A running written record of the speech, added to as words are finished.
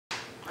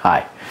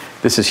Hi,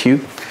 this is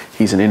Hugh.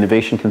 He's an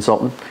innovation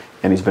consultant,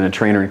 and he's been a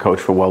trainer and coach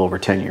for well over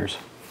 10 years.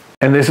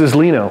 And this is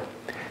Lino.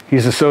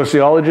 He's a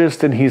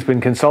sociologist, and he's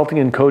been consulting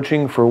and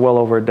coaching for well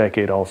over a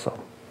decade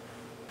also.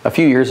 A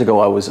few years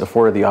ago, I was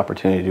afforded the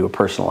opportunity to do a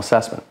personal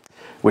assessment,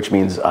 which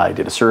means I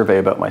did a survey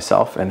about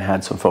myself and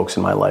had some folks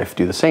in my life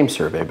do the same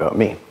survey about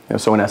me.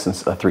 So in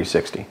essence, a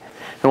 360.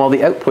 And while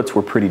the outputs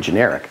were pretty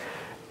generic,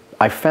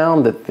 I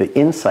found that the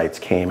insights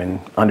came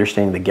in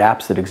understanding the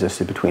gaps that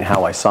existed between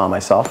how I saw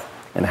myself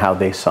and how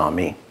they saw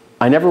me.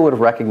 I never would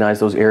have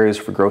recognized those areas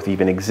for growth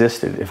even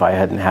existed if I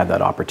hadn't had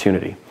that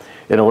opportunity.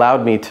 It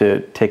allowed me to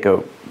take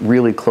a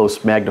really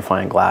close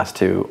magnifying glass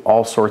to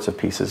all sorts of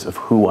pieces of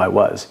who I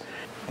was.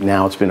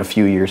 Now it's been a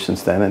few years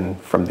since then,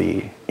 and from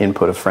the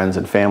input of friends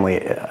and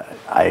family,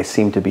 I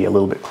seem to be a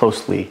little bit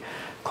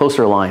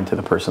closer aligned to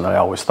the person that I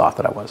always thought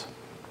that I was.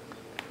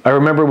 I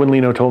remember when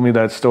Lino told me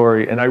that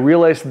story, and I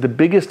realized that the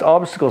biggest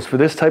obstacles for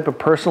this type of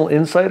personal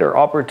insight are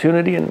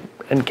opportunity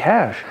and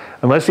cash.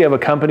 Unless you have a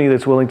company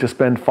that's willing to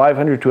spend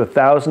 $500 to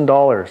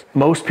 $1,000,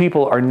 most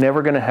people are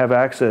never going to have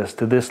access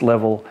to this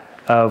level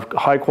of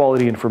high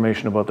quality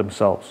information about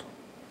themselves.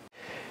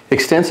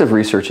 Extensive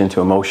research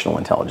into emotional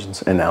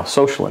intelligence and now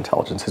social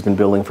intelligence has been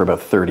building for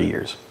about 30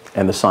 years,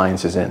 and the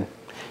science is in.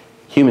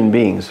 Human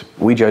beings,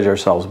 we judge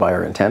ourselves by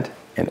our intent,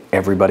 and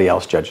everybody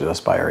else judges us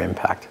by our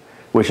impact,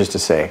 which is to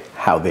say,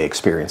 how they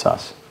experience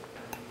us.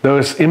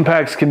 Those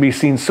impacts can be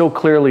seen so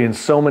clearly in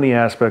so many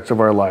aspects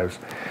of our lives.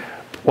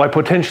 Why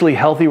potentially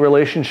healthy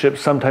relationships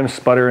sometimes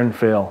sputter and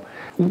fail.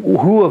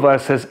 Who of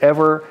us has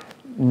ever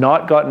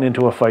not gotten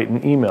into a fight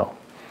in email?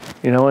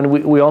 You know, and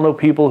we all know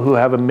people who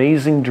have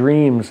amazing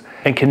dreams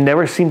and can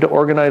never seem to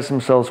organize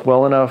themselves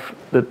well enough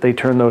that they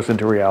turn those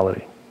into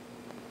reality.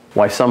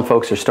 Why some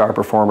folks are star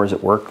performers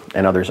at work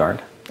and others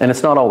aren't. And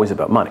it's not always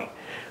about money.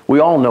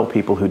 We all know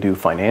people who do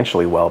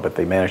financially well, but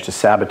they manage to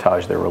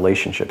sabotage their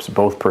relationships,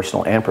 both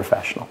personal and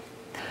professional.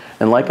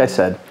 And like I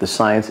said, the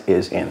science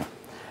is in.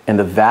 And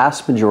the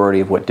vast majority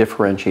of what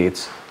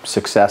differentiates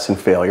success and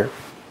failure,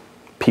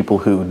 people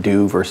who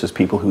do versus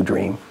people who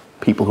dream,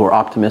 people who are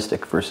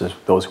optimistic versus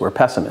those who are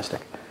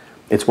pessimistic,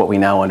 it's what we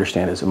now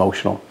understand as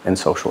emotional and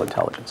social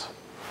intelligence.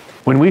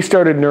 When we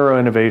started Neuro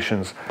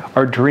Innovations,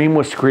 our dream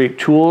was to create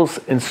tools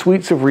and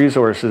suites of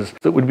resources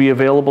that would be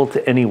available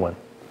to anyone,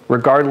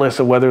 regardless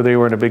of whether they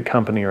were in a big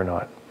company or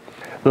not.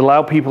 That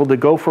allow people to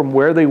go from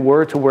where they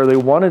were to where they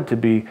wanted to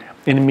be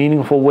in a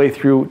meaningful way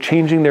through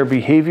changing their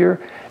behavior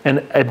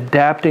and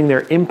adapting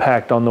their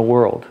impact on the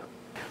world.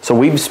 So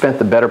we've spent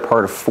the better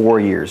part of 4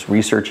 years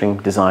researching,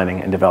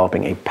 designing, and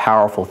developing a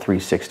powerful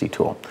 360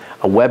 tool,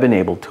 a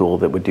web-enabled tool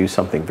that would do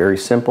something very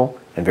simple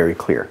and very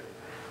clear.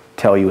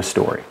 Tell you a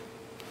story,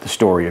 the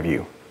story of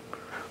you.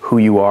 Who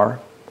you are,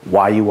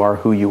 why you are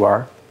who you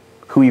are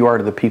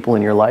to the people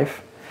in your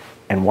life,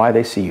 and why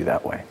they see you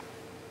that way.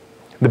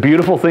 The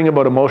beautiful thing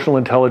about emotional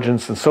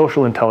intelligence and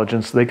social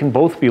intelligence, they can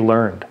both be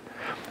learned.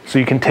 So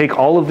you can take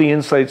all of the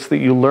insights that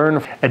you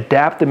learn,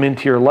 adapt them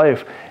into your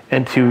life,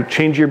 and to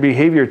change your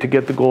behavior to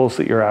get the goals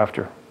that you're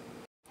after.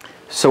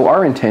 So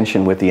our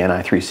intention with the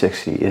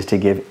NI360 is to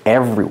give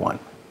everyone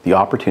the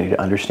opportunity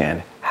to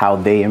understand how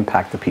they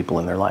impact the people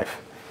in their life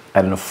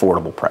at an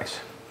affordable price.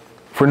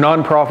 For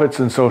nonprofits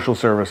and social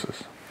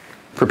services.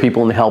 For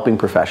people in the helping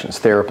professions,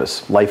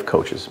 therapists, life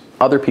coaches,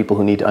 other people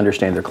who need to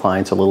understand their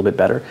clients a little bit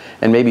better,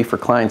 and maybe for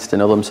clients to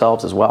know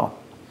themselves as well.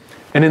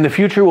 And in the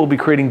future, we'll be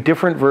creating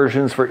different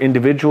versions for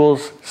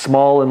individuals,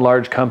 small and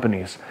large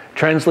companies,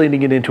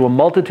 translating it into a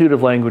multitude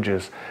of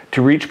languages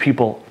to reach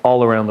people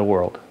all around the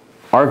world.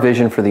 Our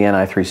vision for the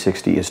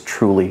NI360 is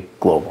truly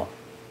global.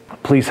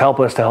 Please help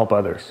us to help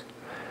others.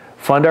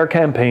 Fund our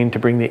campaign to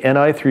bring the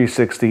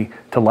NI360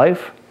 to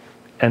life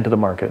and to the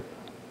market.